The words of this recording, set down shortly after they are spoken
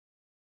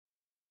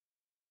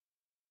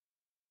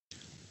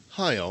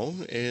Hi all,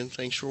 and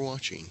thanks for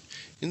watching.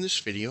 In this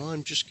video,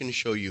 I'm just going to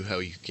show you how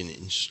you can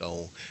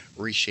install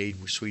Reshade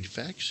with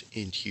SweetFX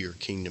into your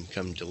Kingdom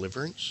Come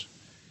Deliverance.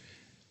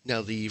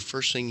 Now, the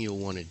first thing you'll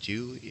want to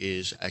do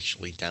is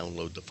actually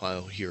download the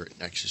file here at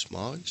Nexus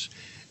Mods,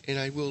 and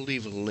I will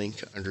leave a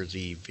link under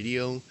the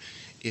video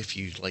if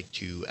you'd like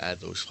to add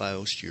those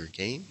files to your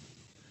game.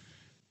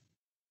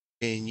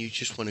 And you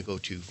just want to go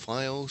to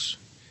Files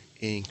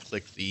and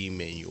click the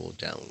manual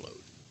download.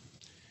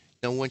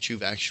 Now, once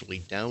you've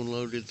actually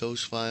downloaded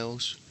those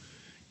files,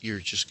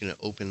 you're just going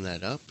to open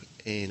that up,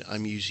 and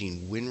I'm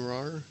using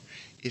WinRAR.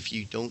 If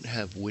you don't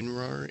have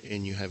WinRAR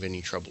and you have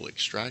any trouble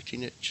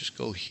extracting it, just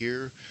go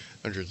here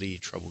under the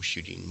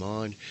troubleshooting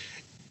mod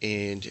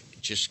and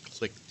just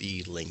click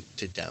the link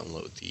to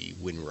download the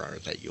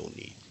WinRAR that you'll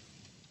need.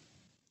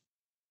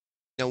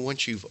 Now,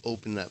 once you've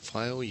opened that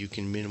file, you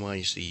can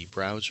minimize the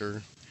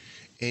browser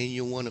and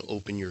you'll want to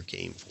open your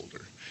game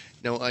folder.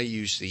 Now, I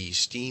use the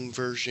Steam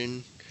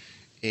version,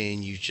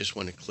 and you just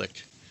want to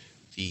click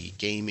the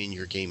game in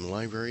your game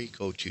library,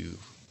 go to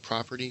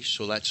Properties,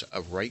 so that's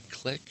a right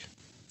click,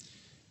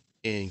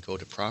 and go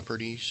to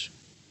Properties,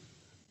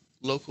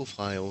 Local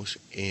Files,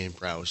 and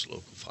Browse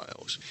Local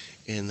Files,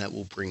 and that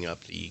will bring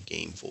up the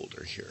game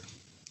folder here.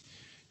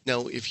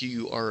 Now, if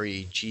you are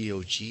a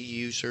GOG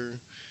user,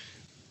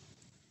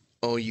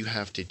 all you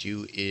have to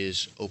do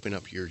is open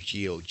up your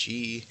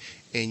GOG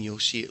and you'll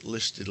see it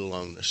listed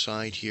along the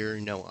side here.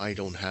 Now, I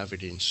don't have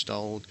it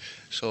installed,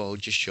 so I'll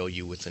just show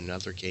you with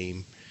another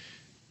game.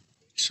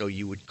 So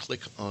you would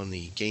click on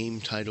the game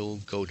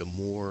title, go to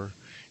More,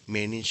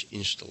 Manage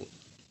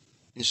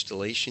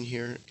Installation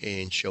here,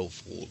 and Show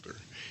Folder,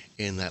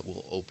 and that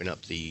will open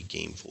up the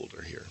game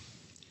folder here.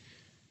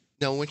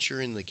 Now, once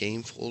you're in the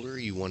game folder,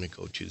 you want to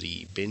go to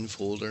the bin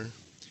folder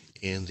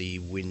and the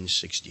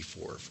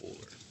Win64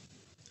 folder.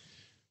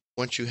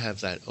 Once you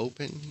have that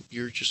open,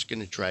 you're just going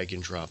to drag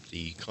and drop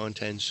the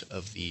contents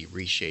of the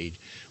Reshade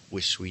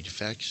with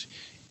SweetFX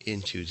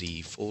into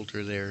the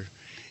folder there,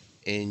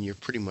 and you're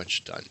pretty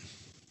much done.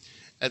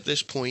 At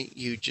this point,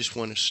 you just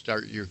want to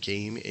start your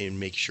game and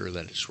make sure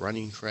that it's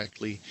running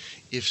correctly.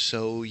 If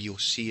so, you'll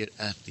see it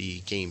at the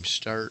game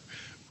start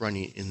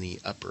running in the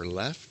upper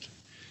left,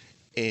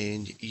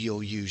 and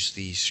you'll use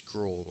the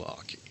scroll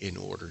lock in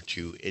order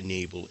to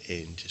enable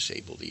and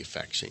disable the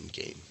effects in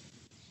game.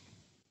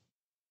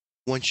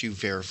 Once you've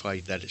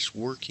verified that it's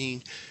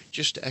working,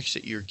 just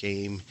exit your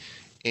game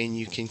and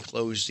you can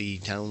close the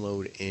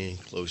download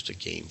and close the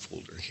game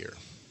folder here.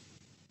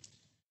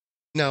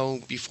 Now,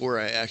 before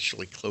I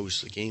actually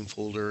close the game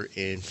folder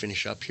and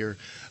finish up here,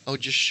 I'll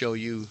just show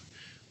you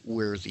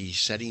where the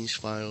settings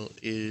file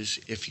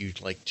is if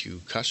you'd like to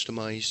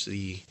customize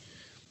the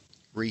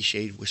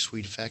Reshade with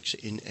SweetFX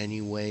in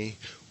any way,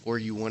 or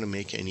you want to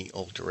make any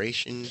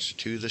alterations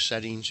to the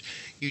settings.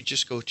 You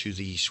just go to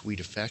the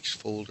SweetFX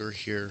folder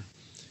here,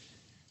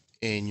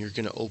 and you're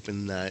going to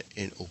open that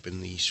and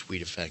open the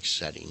SweetFX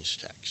settings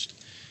text.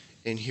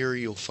 And here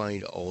you'll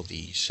find all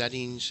the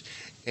settings,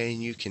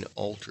 and you can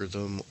alter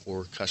them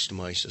or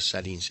customize the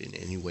settings in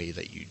any way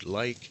that you'd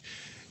like,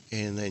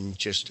 and then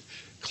just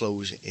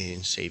close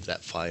and save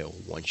that file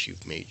once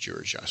you've made your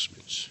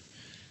adjustments.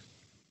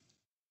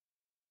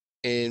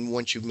 And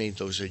once you've made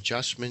those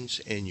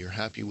adjustments and you're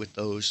happy with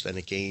those, then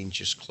again,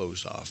 just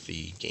close off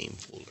the game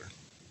folder.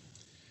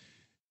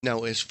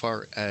 Now, as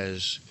far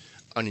as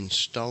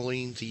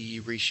uninstalling the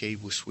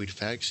Reshade with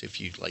SweetFX, if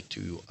you'd like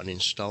to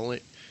uninstall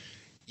it,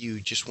 you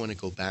just want to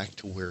go back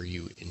to where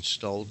you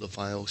installed the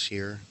files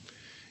here,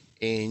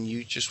 and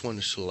you just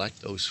want to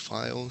select those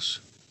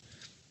files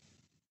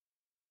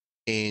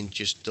and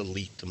just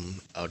delete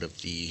them out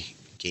of the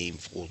game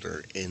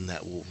folder, and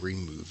that will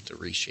remove the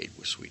Reshade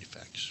with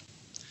SweetFX.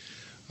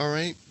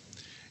 Alright,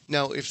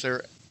 now if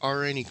there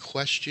are any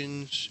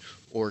questions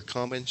or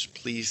comments,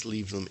 please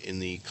leave them in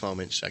the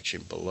comment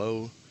section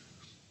below.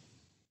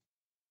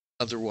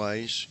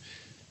 Otherwise,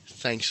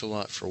 thanks a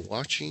lot for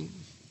watching,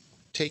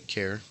 take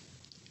care,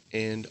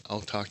 and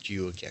I'll talk to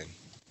you again.